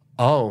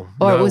 Oh,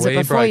 or no, was it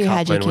before you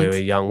had your kids? When we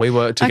were young. We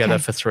worked together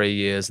for 3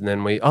 years and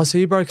then so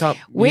you broke up.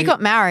 We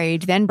got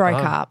married, then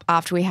broke up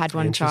after we had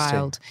one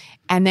child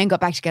and then got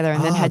back together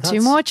and then had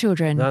two more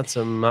children. That's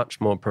a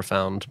much more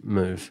profound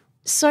move.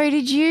 So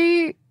did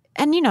you,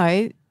 and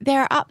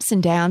there are ups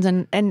and downs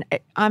and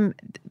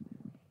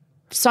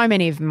so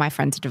many of my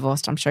friends are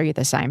divorced. I'm sure you're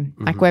the same.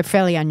 Mm-hmm. Like we're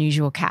fairly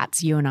unusual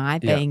cats, you and I,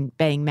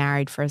 being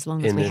married for as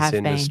long as we have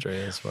been. In this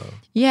industry as well.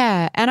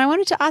 Yeah. And I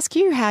wanted to ask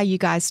you how you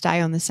guys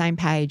stay on the same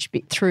page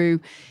through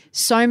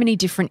so many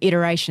different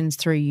iterations,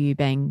 through you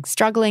being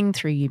struggling,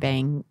 through you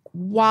being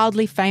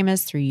wildly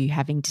famous, through you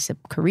having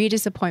career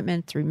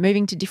disappointment, through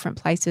moving to different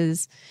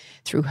places,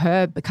 through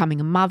her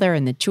becoming a mother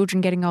and the children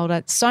getting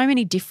older. So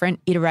many different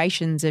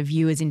iterations of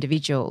you as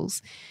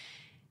individuals.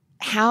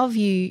 How have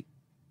you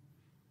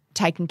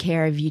taken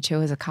care of you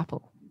two as a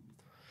couple?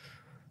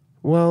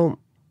 Well,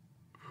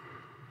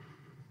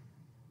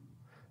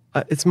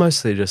 it's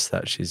mostly just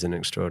that she's an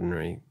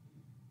extraordinary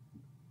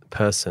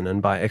person, and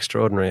by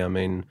extraordinary I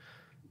mean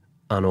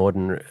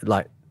unordinary,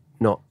 like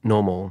not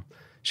normal.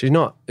 She's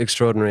not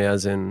extraordinary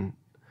as in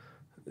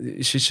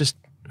she's just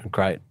a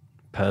great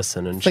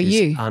person, and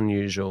she's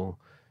unusual.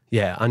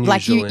 Yeah, unusual.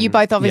 Like you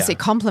both obviously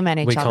complement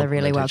each other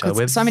really well,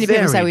 because so many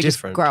people say we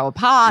just grow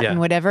apart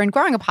and whatever, and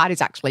growing apart is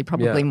actually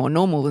probably more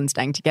normal than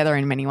staying together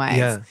in many ways.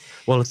 Yeah,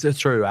 well,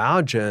 through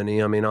our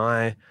journey, I mean,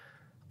 I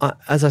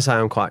as I say,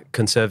 I'm quite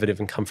conservative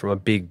and come from a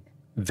big,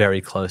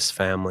 very close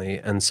family,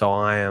 and so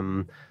I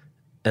am,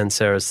 and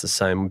Sarah's the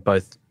same. We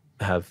both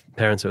have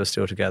parents who are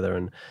still together,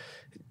 and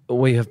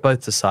we have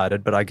both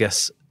decided, but I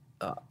guess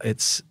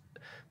it's,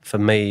 for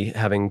me,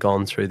 having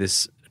gone through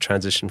this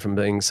transition from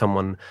being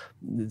someone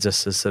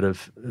just a sort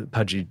of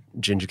pudgy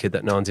ginger kid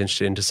that no one's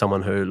interested in to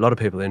someone who a lot of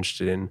people are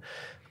interested in,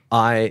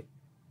 I've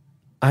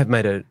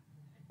made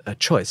a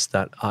choice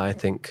that I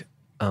think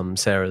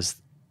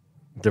Sarah's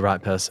the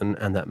right person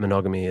and that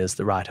monogamy is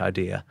the right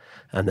idea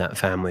and that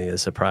family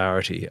is a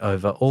priority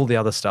over all the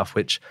other stuff,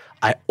 which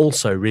I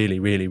also really,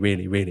 really,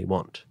 really, really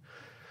want.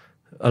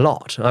 A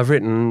lot. I've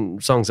written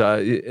songs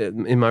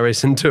in my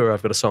recent tour.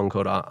 I've got a song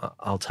called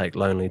I'll Take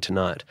Lonely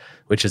Tonight,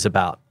 which is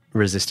about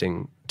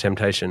Resisting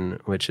Temptation,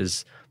 which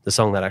is the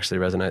song that actually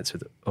resonates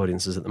with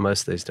audiences at the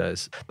most these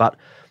days. But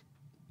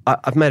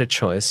I've made a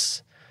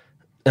choice,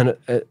 and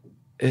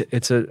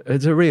it's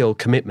a real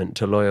commitment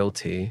to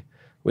loyalty,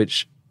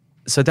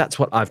 so that's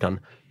what I've done.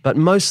 But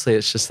mostly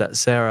it's just that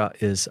Sarah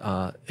is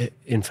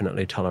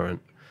infinitely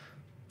tolerant.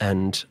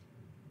 And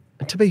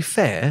to be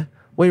fair,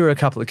 we were a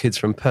couple of kids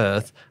from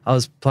Perth. I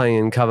was playing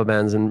in cover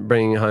bands and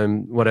bringing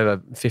home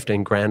whatever,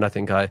 15 grand I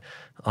think I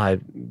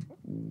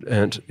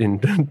earned in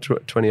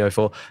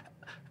 2004.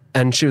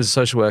 And she was a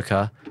social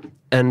worker.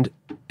 And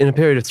in a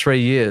period of 3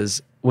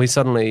 years, we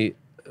suddenly,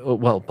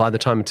 well, by the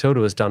time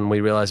Matilda was done,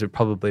 we realised we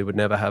probably would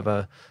never have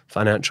a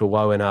financial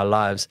woe in our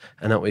lives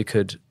and that we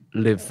could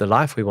live the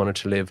life we wanted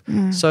to live.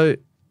 So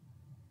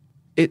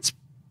it's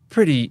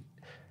pretty,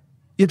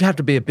 you'd have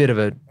to be a bit of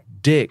a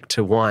dick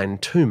to whine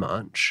too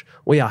much.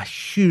 We are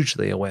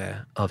hugely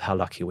aware of how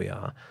lucky we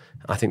are.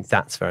 I think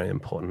that's very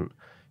important.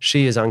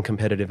 She is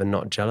uncompetitive and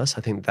not jealous.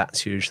 I think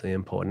that's hugely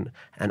important.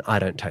 And I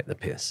don't take the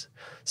piss.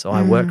 So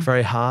I work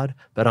very hard,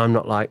 but I'm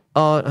not like,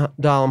 oh,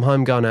 darling, I'm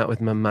home going out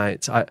with my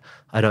mates. I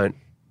don't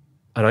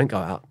go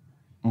out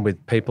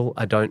with people.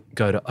 I don't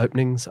go to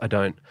openings. I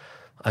don't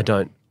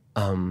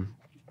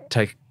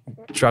take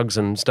drugs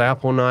and stay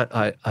up all night.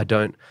 I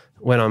don't.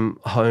 When I'm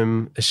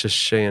home, it's just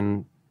she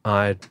and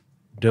I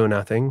doing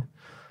our thing.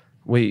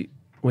 We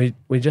both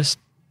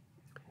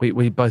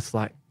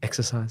like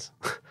exercise.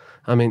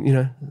 I mean, you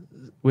know,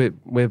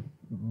 we're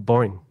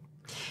boring.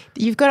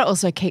 You've got to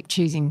also keep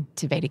choosing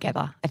to be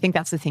together. I think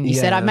that's the thing. You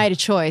said, I've made a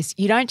choice.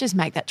 You don't just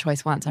make that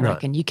choice once, I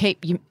reckon. You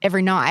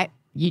every night,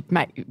 you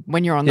make,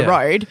 when you're on the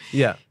road.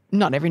 Yeah.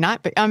 Not every night,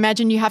 but I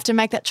imagine you have to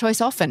make that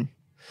choice often,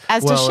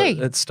 as does she.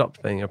 It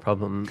stopped being a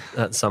problem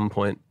at some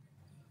point.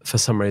 For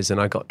some reason,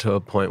 I got to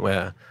a point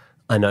where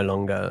I no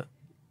longer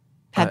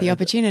had the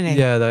opportunity.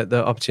 Yeah,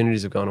 the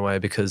opportunities have gone away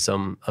because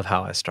of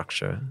how I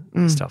structure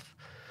stuff.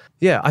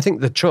 Yeah, I think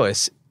the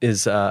choice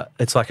is,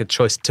 it's like a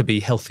choice to be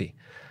healthy.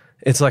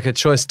 It's like a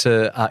choice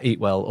to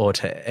eat well or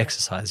to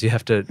exercise. You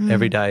have to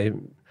every day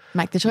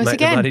make the choice make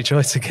again. the bloody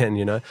choice again,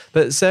 you know.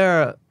 But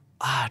Sarah,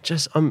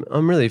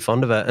 I'm really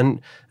fond of her,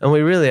 and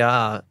we really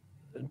are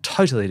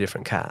totally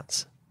different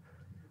cats,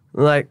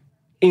 like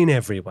in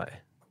every way.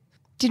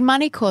 Did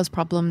money cause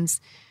problems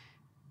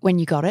when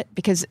you got it?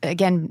 Because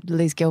again,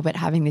 Liz Gilbert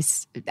having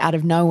this out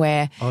of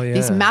nowhere,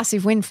 this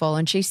massive windfall,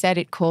 and she said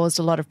it caused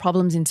a lot of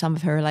problems in some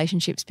of her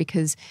relationships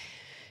because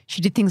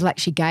she did things like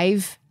she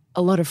gave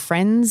a lot of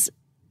friends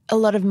a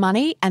lot of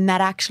money, and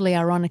that actually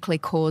ironically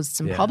caused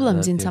some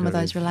problems in some of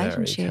those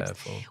relationships.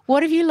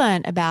 What have you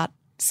learned about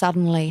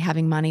suddenly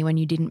having money when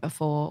you didn't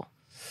before?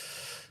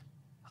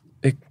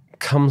 It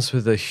comes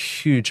with a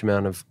huge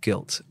amount of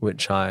guilt,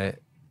 which I,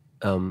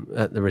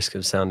 at the risk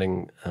of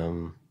sounding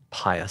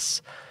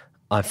pious,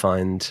 I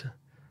find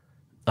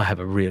I have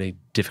a really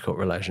difficult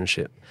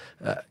relationship.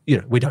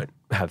 We don't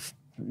have,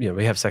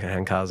 we have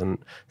secondhand cars and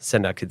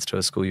send our kids to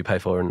a school you pay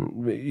for, and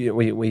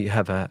we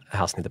have a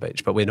house near the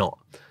beach, but we don't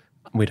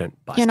buy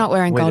You're stuff. not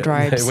wearing gold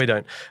robes. We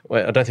don't.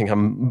 I don't think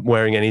I'm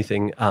wearing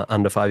anything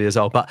under 5 years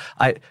old, but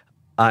I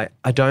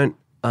don't,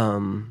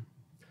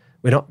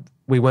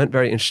 we weren't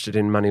very interested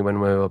in money when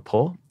we were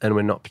poor, and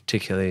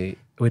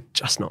we're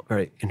just not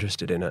very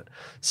interested in it.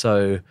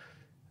 So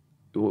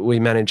we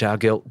manage our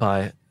guilt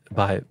by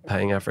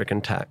paying African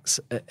tax,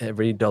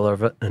 every dollar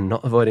of it, and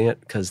not avoiding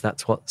it, because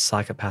that's what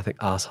psychopathic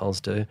assholes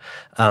do.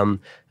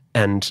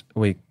 And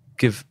we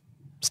give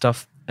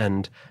stuff,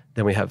 and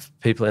then we have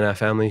people in our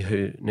family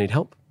who need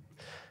help.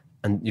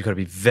 And you've got to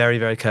be very,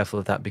 very careful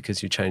of that,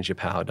 because you change your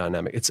power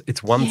dynamic.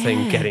 It's one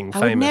thing getting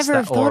famous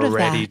that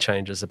already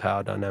changes the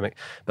power dynamic.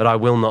 But I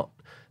will not.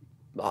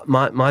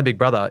 My big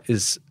brother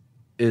is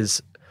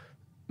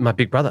my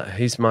big brother.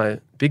 He's my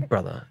big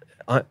brother.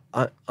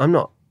 I'm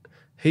not.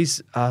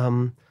 He's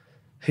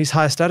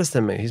higher status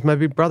than me. He's my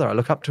big brother. I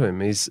look up to him.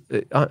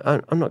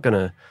 I'm not going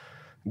to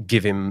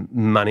give him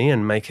money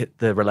and make it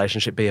the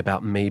relationship be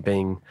about me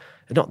being.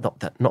 Not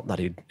that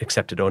he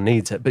accepts it or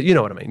needs it, but you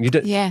know what I mean. You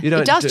don't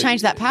it does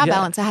change that power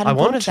balance. I hadn't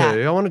thought of that.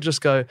 I want to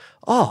just go,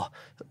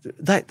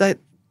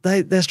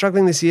 they're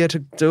struggling this year to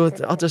do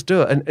it. I'll just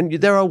do it. And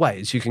there are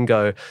ways you can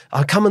go,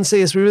 come and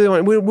see us. We really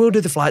want. We'll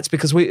do the flights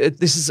because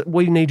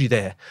we need you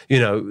there. You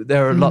know,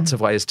 there are lots of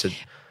ways to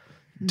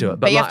do it.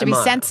 But you have to be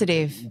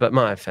sensitive. But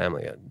my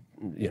family are,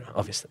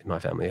 obviously my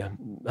family are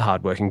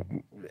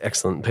hardworking,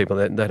 excellent people.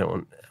 They don't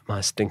want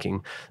my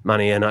stinking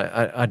money, and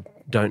I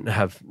don't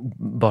have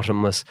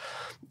bottomless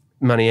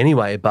money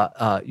anyway.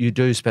 But you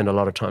do spend a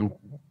lot of time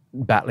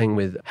battling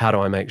with, how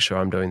do I make sure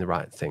I'm doing the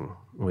right thing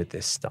with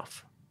this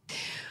stuff?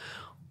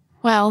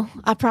 Well,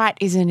 upright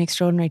is an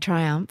extraordinary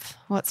triumph.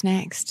 What's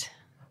next?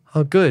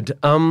 Oh, good.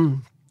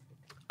 I'm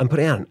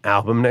putting out an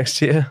album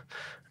next year,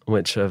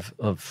 which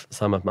of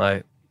some of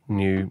my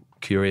new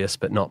curious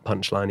but not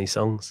punchliney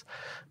songs.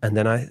 And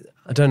then I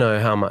don't know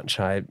how much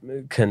I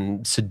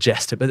can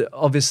suggest it, but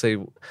obviously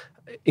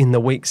in the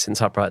weeks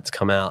since Upright's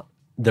come out,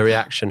 the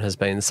reaction has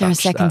been such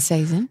second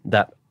season?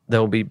 That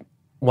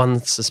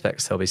one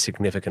suspects there'll be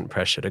significant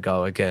pressure to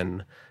go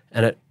again.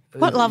 And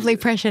what lovely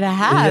pressure to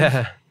have.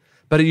 Yeah.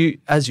 But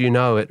as you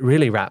know, it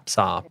really wraps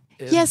up.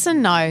 Yes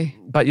and no.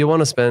 But you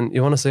want to see what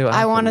happens.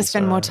 I want to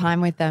spend more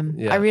time with them.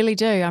 Yeah. I really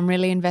do. I'm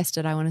really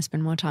invested. I want to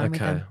spend more time with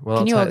them. Well,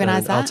 Can you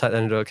organise that? I'll take that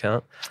into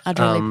account. I'd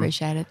really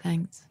appreciate it.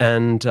 Thanks.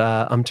 And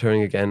I'm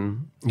touring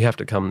again. You have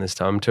to come this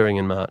time. I'm touring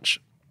in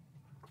March.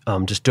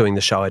 Just doing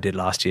the show I did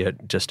last year,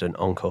 just an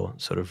encore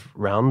sort of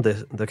round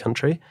the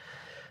country.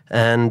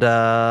 And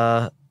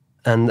I'm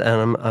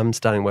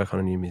starting work on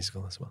a new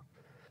musical as well.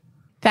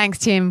 Thanks,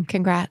 Tim.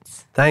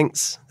 Congrats.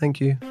 Thanks. Thank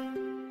you.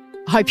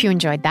 I hope you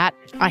enjoyed that.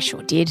 I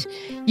sure did.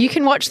 You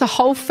can watch the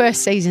whole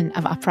first season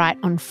of Upright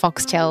on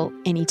Foxtel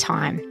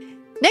anytime.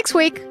 Next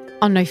week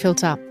on No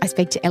Filter, I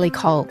speak to Ellie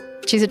Cole.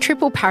 She's a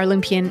triple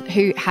Paralympian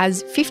who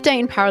has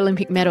 15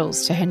 Paralympic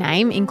medals to her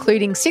name,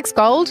 including 6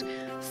 gold,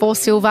 4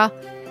 silver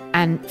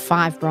and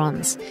 5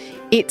 bronze.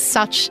 It's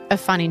such a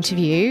fun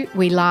interview.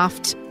 We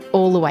laughed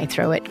all the way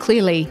through it.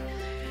 Clearly,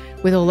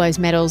 with all those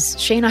medals,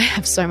 she and I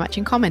have so much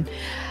in common.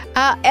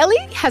 Ellie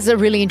has a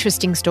really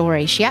interesting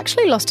story. She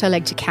actually lost her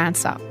leg to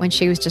cancer when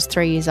she was just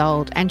 3 years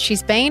old, and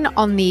she's been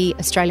on the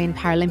Australian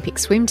Paralympic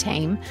swim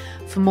team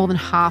for more than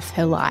half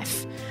her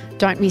life.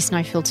 Don't miss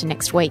No Filter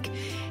next week.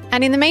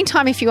 And in the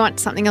meantime, if you want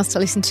something else to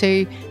listen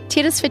to,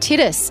 Tittus for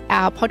Tittus,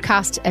 our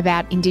podcast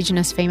about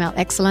Indigenous female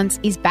excellence,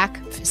 is back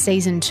for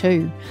season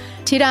 2.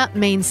 Titta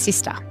means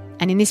sister.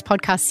 And in this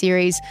podcast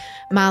series,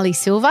 Marley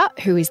Silver,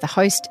 who is the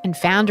host and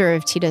founder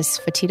of Tittus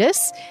for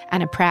Tittus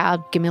and a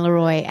proud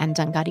Gamilaroi and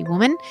Dunghutti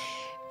woman,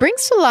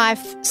 brings to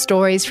life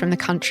stories from the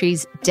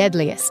country's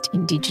deadliest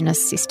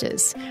Indigenous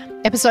sisters.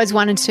 Episodes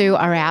 1 and 2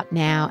 are out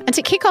now. And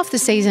to kick off the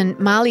season,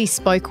 Marley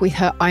spoke with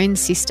her own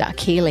sister,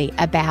 Keely,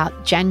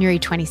 about January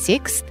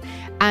 26th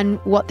and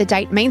what the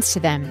date means to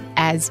them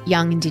as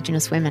young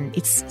Indigenous women.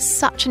 It's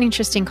such an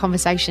interesting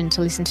conversation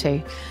to listen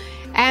to.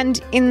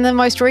 And in the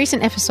most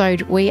recent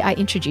episode, we are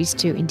introduced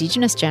to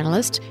Indigenous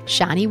journalist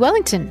Shani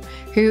Wellington,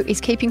 who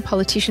is keeping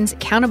politicians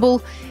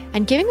accountable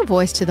and giving a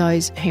voice to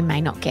those who may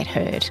not get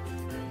heard.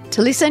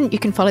 To listen, you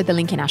can follow the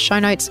link in our show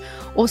notes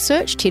or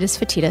search Tittus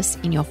for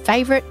Tittus in your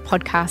favourite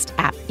podcast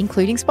app,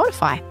 including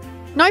Spotify.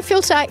 No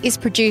Filter is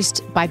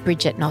produced by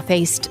Bridget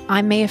Northeast.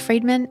 I'm Mia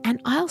Friedman, and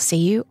I'll see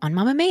you on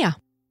Mamma Mia.